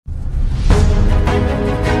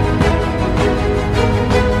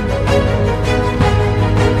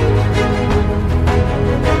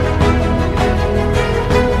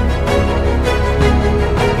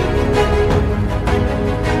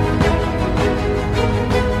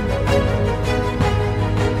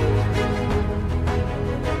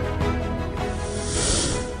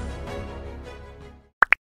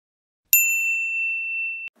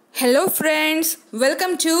Hello friends,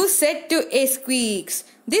 welcome to Set to A Squeaks.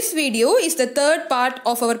 This video is the third part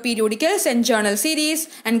of our periodicals and journal series,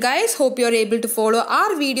 and guys, hope you are able to follow our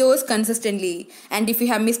videos consistently. And if you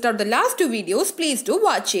have missed out the last two videos, please do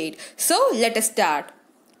watch it. So let us start.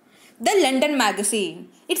 The London Magazine.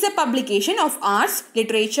 It's a publication of arts,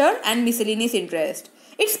 literature and miscellaneous interest.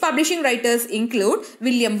 Its publishing writers include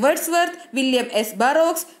William Wordsworth, William S.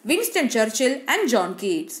 Burroughs, Winston Churchill and John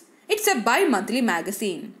Keats. It's a bi-monthly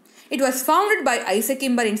magazine. It was founded by Isaac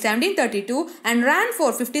Kimber in 1732 and ran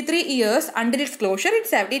for 53 years until its closure in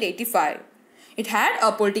 1785. It had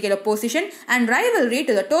a political opposition and rivalry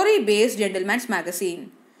to the Tory-based Gentleman's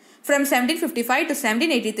Magazine. From 1755 to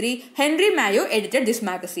 1783, Henry Mayo edited this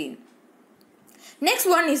magazine. Next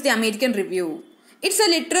one is the American Review. It's a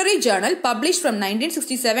literary journal published from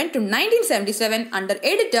 1967 to 1977 under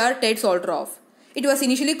editor Ted Soltroff. It was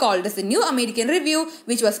initially called as the New American Review,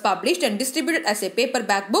 which was published and distributed as a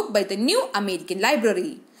paperback book by the New American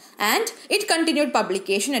Library. And it continued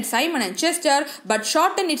publication at Simon & Schuster but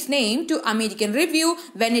shortened its name to American Review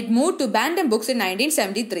when it moved to Bantam Books in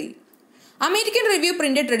 1973. American Review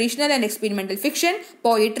printed traditional and experimental fiction,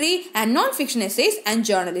 poetry and non-fiction essays and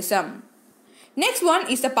journalism. Next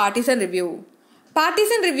one is the Partisan Review.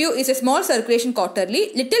 Partisan Review is a small circulation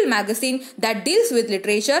quarterly little magazine that deals with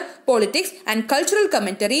literature, politics and cultural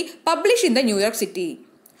commentary published in the New York City.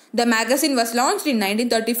 The magazine was launched in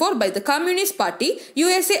 1934 by the Communist Party,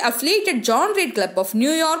 USA affiliated John Reed Club of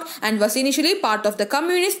New York and was initially part of the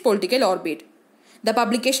communist political orbit. The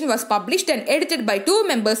publication was published and edited by two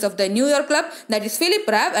members of the New York Club, that is Philip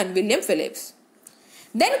Rabb and William Phillips.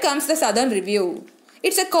 Then comes the Southern Review.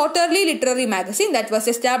 It's a quarterly literary magazine that was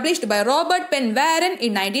established by Robert Penn Warren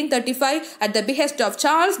in 1935 at the behest of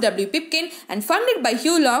Charles W. Pipkin and funded by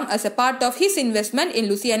Hugh Long as a part of his investment in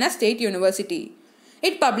Louisiana State University.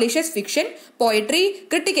 It publishes fiction, poetry,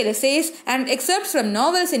 critical essays and excerpts from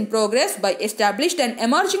novels in progress by established and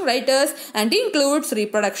emerging writers and includes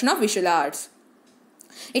reproduction of visual arts.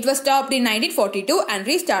 It was stopped in 1942 and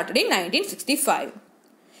restarted in 1965.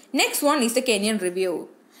 Next one is the Kenyon Review.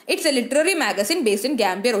 It's a literary magazine based in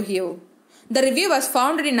Gambia, Ohio. The review was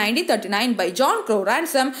founded in 1939 by John Crowe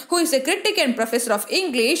Ransom, who is a critic and professor of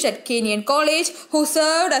English at Kenyon College, who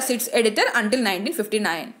served as its editor until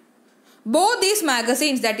 1959. Both these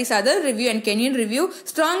magazines, that is Southern Review and Kenyon Review,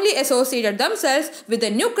 strongly associated themselves with the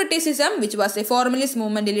New Criticism, which was a formalist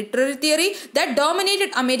movement in literary theory that dominated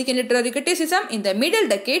American literary criticism in the middle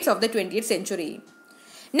decades of the 20th century.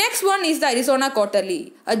 Next one is the Arizona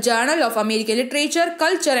Quarterly, a journal of American literature,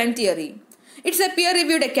 culture and theory. It's a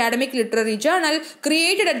peer-reviewed academic literary journal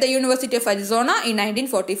created at the University of Arizona in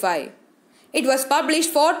 1945. It was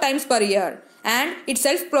published 4 times per year and its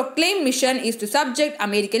self-proclaimed mission is to subject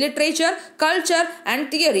American literature, culture and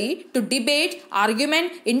theory to debate,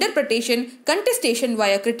 argument, interpretation, contestation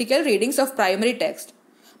via critical readings of primary text.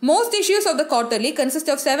 Most issues of the quarterly consist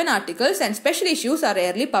of 7 articles and special issues are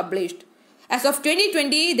rarely published. As of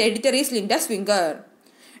 2020, the editor is Linda Swinger.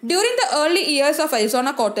 During the early years of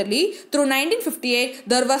Arizona Quarterly, through 1958,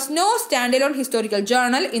 there was no standalone historical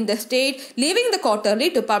journal in the state, leaving the quarterly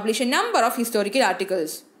to publish a number of historical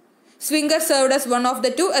articles. Swinger served as one of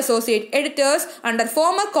the 2 associate editors under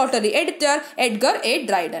former quarterly editor Edgar A.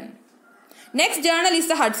 Dryden. Next journal is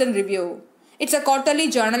the Hudson Review. It's a quarterly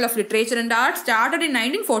journal of literature and art started in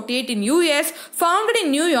 1948 in US, founded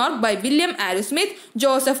in New York by William R. Smith,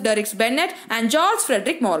 Joseph Derricks Bennett and George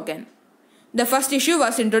Frederick Morgan. The first issue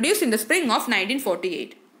was introduced in the spring of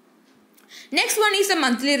 1948. Next one is the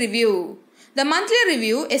Monthly Review. The Monthly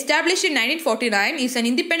Review, established in 1949, is an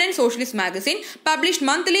independent socialist magazine published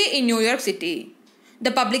monthly in New York City.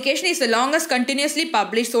 The publication is the longest continuously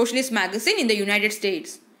published socialist magazine in the United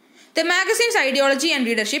States. The magazine's ideology and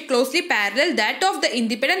readership closely parallel that of the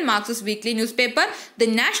independent Marxist weekly newspaper, The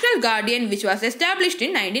National Guardian, which was established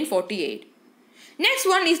in 1948. Next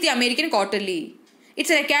one is the American Quarterly. It's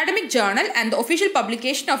an academic journal and the official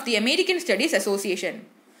publication of the American Studies Association.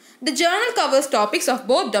 The journal covers topics of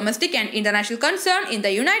both domestic and international concern in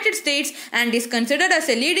the United States and is considered as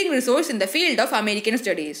a leading resource in the field of American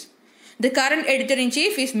studies. The current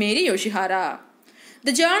editor-in-chief is Mary Yoshihara.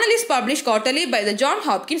 The journal is published quarterly by the Johns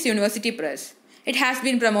Hopkins University Press. It has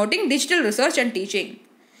been promoting digital research and teaching.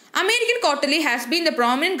 American Quarterly has been the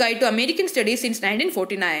prominent guide to American studies since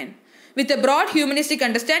 1949. With a broad humanistic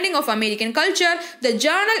understanding of American culture, the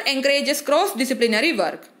journal encourages cross-disciplinary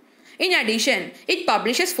work. In addition, it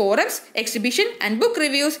publishes forums, exhibition and book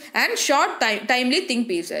reviews and short timely think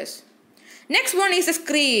pieces. Next one is the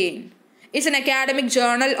Screen. It's an academic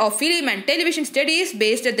journal of film and television studies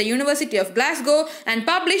based at the University of Glasgow and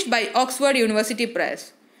published by Oxford University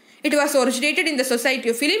Press. It was originated in the Society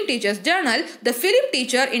of Film Teachers journal, The Film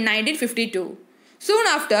Teacher, in 1952. Soon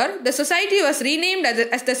after, the society was renamed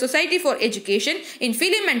as the Society for Education in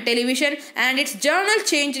Film and Television, and its journal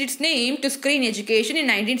changed its name to Screen Education in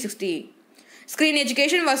 1960. Screen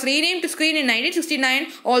Education was renamed to Screen in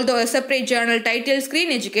 1969, although a separate journal titled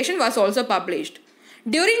Screen Education was also published.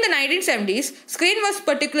 During the 1970s, Screen was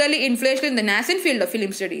particularly influential in the nascent field of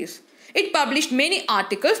film studies. It published many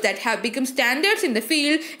articles that have become standards in the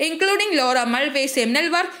field, including Laura Mulvey's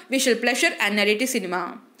seminal work, Visual Pleasure and Narrative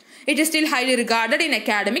Cinema. It is still highly regarded in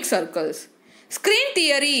academic circles. Screen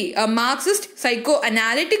theory, a Marxist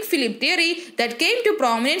psychoanalytic film theory that came to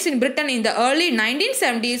prominence in Britain in the early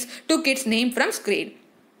 1970s, took its name from Screen.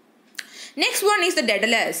 Next one is the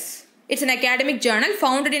Daedalus. It's an academic journal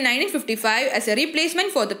founded in 1955 as a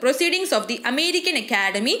replacement for the Proceedings of the American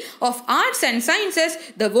Academy of Arts and Sciences,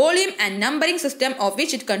 the volume and numbering system of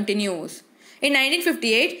which it continues. In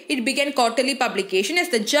 1958, it began quarterly publication as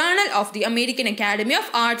the Journal of the American Academy of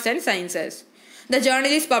Arts and Sciences. The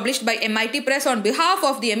journal is published by MIT Press on behalf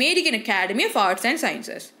of the American Academy of Arts and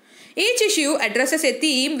Sciences. Each issue addresses a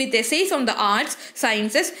theme with essays on the arts,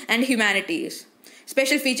 sciences, and humanities.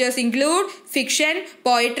 Special features include fiction,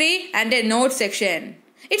 poetry, and a notes section.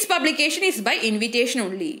 Its publication is by invitation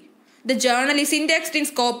only. The journal is indexed in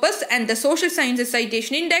Scopus and the Social Sciences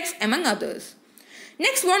Citation Index, among others.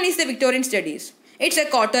 Next one is the Victorian Studies. It's a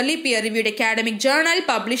quarterly peer-reviewed academic journal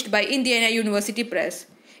published by Indiana University Press.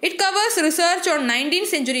 It covers research on 19th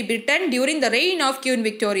century Britain during the reign of Queen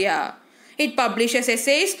Victoria. It publishes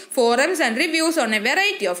essays, forums and reviews on a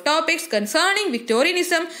variety of topics concerning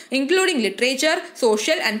Victorianism, including literature,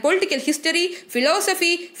 social and political history,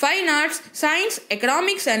 philosophy, fine arts, science,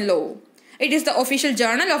 economics and law. It is the official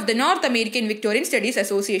journal of the North American Victorian Studies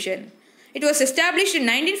Association. It was established in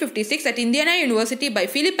 1956 at Indiana University by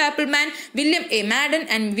Philip Appleman, William A. Madden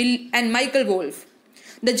and Michael Wolff.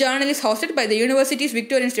 The journal is hosted by the university's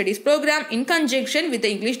Victorian Studies program in conjunction with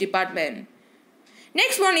the English department.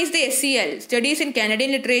 Next one is the SCL, Studies in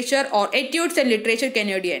Canadian Literature or Etudes and Literature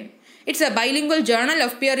Canadian. It's a bilingual journal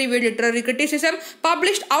of peer-reviewed literary criticism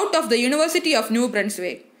published out of the University of New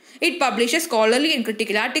Brunswick. It publishes scholarly and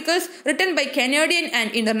critical articles written by Canadian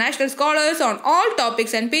and international scholars on all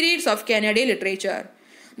topics and periods of Canadian literature.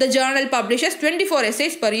 The journal publishes 24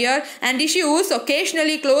 essays per year and issues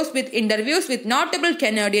occasionally close with interviews with notable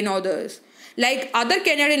Canadian authors. Like other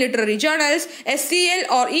Canadian literary journals,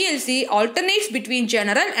 SCL or ELC alternates between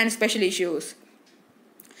general and special issues.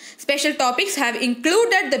 Special topics have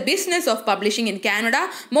included the business of publishing in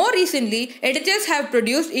Canada. More recently, editors have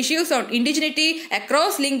produced issues on indigeneity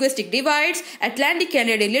across linguistic divides, Atlantic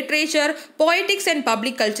Canadian literature, poetics and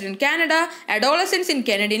public culture in Canada, adolescence in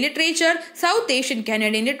Canadian literature, South Asian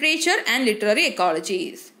Canadian literature, and literary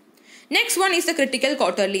ecologies. Next one is the Critical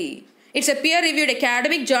Quarterly. It's a peer-reviewed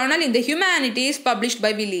academic journal in the humanities published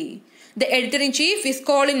by Wiley. The editor-in-chief is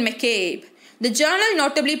Colin McCabe. The journal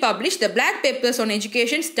notably published the Black Papers on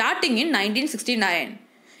Education starting in 1969.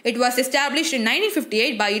 It was established in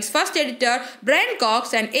 1958 by its first editor, Brian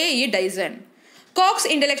Cox and A.E. Dyson.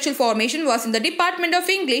 Cox's intellectual formation was in the Department of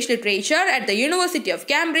English Literature at the University of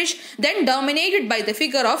Cambridge, then dominated by the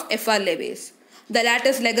figure of F.R. Lewis. The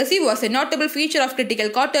latter's legacy was a notable feature of Critical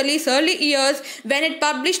Quarterly's early years when it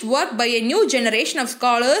published work by a new generation of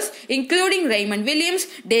scholars, including Raymond Williams,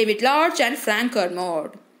 David Lodge, and Frank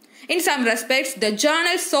Kermode. In some respects, the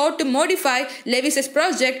journal sought to modify Lewis's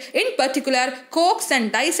project. In particular, Cox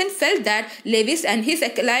and Dyson felt that Lewis and his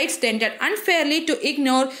acolytes tended unfairly to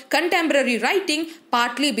ignore contemporary writing,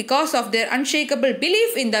 partly because of their unshakable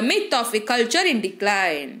belief in the myth of a culture in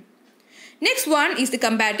decline. Next one is the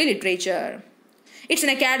Comparative Literature. It's an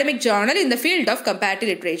academic journal in the field of comparative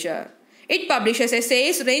literature. It publishes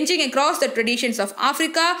essays ranging across the traditions of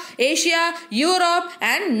Africa, Asia, Europe,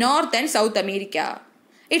 and North and South America.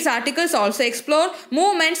 Its articles also explore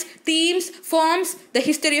movements, themes, forms, the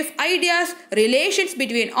history of ideas, relations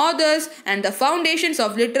between authors, and the foundations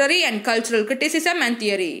of literary and cultural criticism and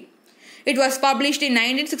theory. It was published in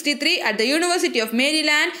 1963 at the University of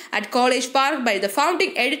Maryland at College Park by the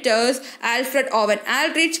founding editors Alfred Owen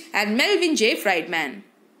Aldrich and Melvin J. Friedman.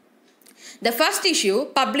 The first issue,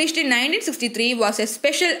 published in 1963, was a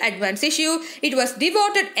special advance issue. It was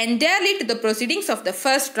devoted entirely to the proceedings of the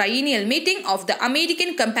first triennial meeting of the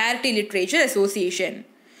American Comparative Literature Association.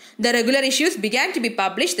 The regular issues began to be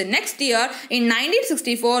published the next year in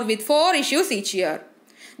 1964 with 4 issues each year.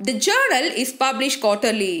 The journal is published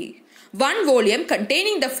quarterly. One volume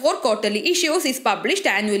containing the 4 quarterly issues is published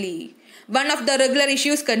annually. One of the regular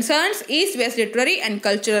issues concerns East-West literary and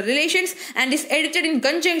cultural relations and is edited in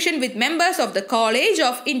conjunction with members of the College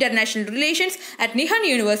of International Relations at Nihon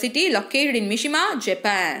University located in Mishima,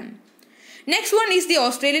 Japan. Next one is the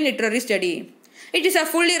Australian Literary Study. It is a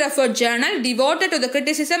fully referred journal devoted to the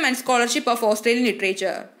criticism and scholarship of Australian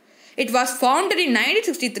literature. It was founded in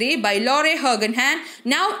 1963 by Laurie Hagenhan,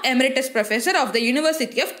 now Emeritus Professor of the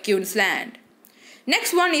University of Queensland.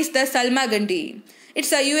 Next one is the Salmagundi.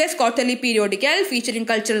 It's a US quarterly periodical featuring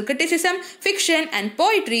cultural criticism, fiction and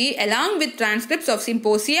poetry along with transcripts of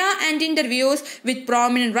symposia and interviews with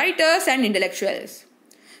prominent writers and intellectuals.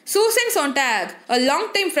 Susan Sontag, a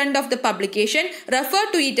long-time friend of the publication,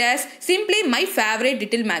 referred to it as simply my favorite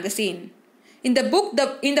little magazine. In the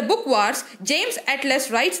book Wars, James Atlas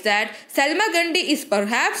writes that Salmagundi is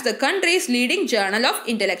perhaps the country's leading journal of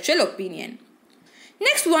intellectual opinion.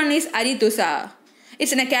 Next one is Arithusa.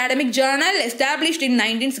 It's an academic journal established in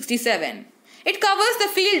 1967. It covers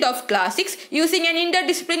the field of classics using an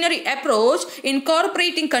interdisciplinary approach,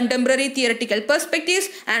 incorporating contemporary theoretical perspectives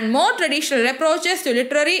and more traditional approaches to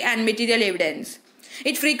literary and material evidence.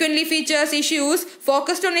 It frequently features issues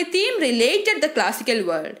focused on a theme related to the classical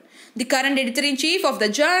world. The current editor-in-chief of the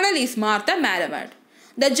journal is Martha Malamat.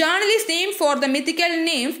 The journal is named for the mythical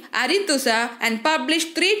nymph Arethusa and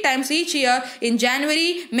published 3 times each year in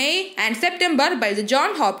January, May and September by the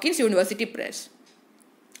Johns Hopkins University Press.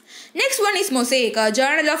 Next one is Mosaic, a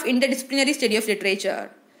journal of interdisciplinary study of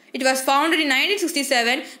literature. It was founded in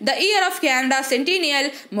 1967, the year of Canada's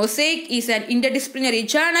centennial. Mosaic is an interdisciplinary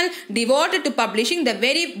journal devoted to publishing the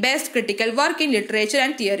very best critical work in literature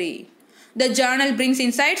and theory. The journal brings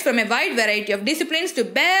insights from a wide variety of disciplines to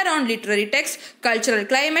bear on literary texts, cultural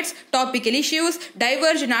climates, topical issues,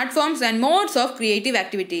 divergent art forms and modes of creative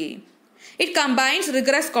activity. It combines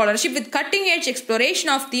rigorous scholarship with cutting-edge exploration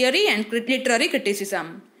of theory and literary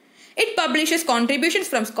criticism. It publishes contributions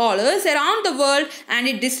from scholars around the world and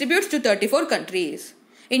it distributes to 34 countries.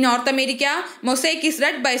 In North America, Mosaic is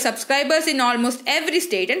read by subscribers in almost every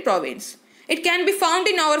state and province. It can be found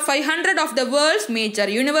in over 500 of the world's major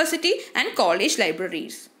university and college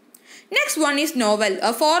libraries. Next one is Novel,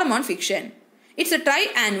 a forum on fiction. It's a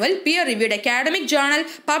tri-annual peer-reviewed academic journal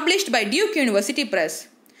published by Duke University Press.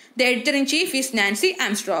 The editor-in-chief is Nancy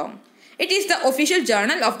Armstrong. It is the official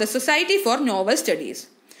journal of the Society for Novel Studies.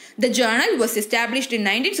 The journal was established in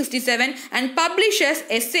 1967 and publishes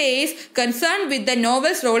essays concerned with the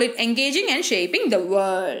novel's role in engaging and shaping the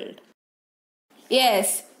world.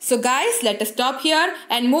 Yes. So guys, let us stop here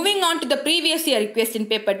and moving on to the previous year question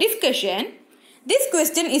paper discussion. This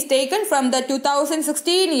question is taken from the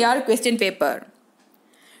 2016 year question paper.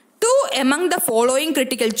 2 among the following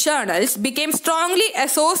critical journals became strongly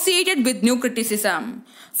associated with new criticism.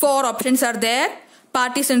 4 options are there: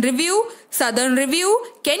 Partisan Review, Southern Review,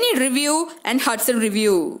 Kenyon Review and Hudson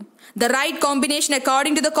Review. The right combination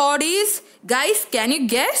according to the code is, guys, can you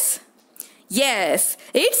guess? Yes,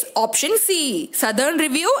 it's option C, Southern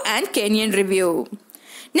Review and Kenyon Review.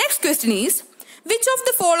 Next question is, which of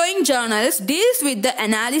the following journals deals with the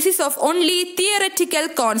analysis of only theoretical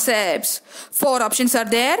concepts? 4 options are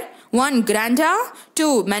there. 1. Granta,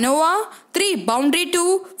 2. Manoa, 3. Boundary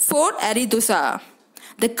 2, 4. Arethusa.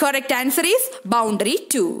 The correct answer is Boundary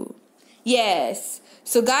 2. Yes.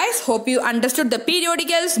 So guys, hope you understood the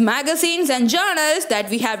periodicals, magazines and journals that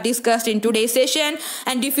we have discussed in today's session.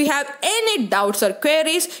 And if you have any doubts or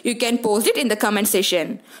queries, you can post it in the comment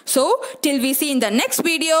section. So, till we see in the next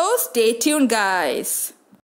video, stay tuned guys.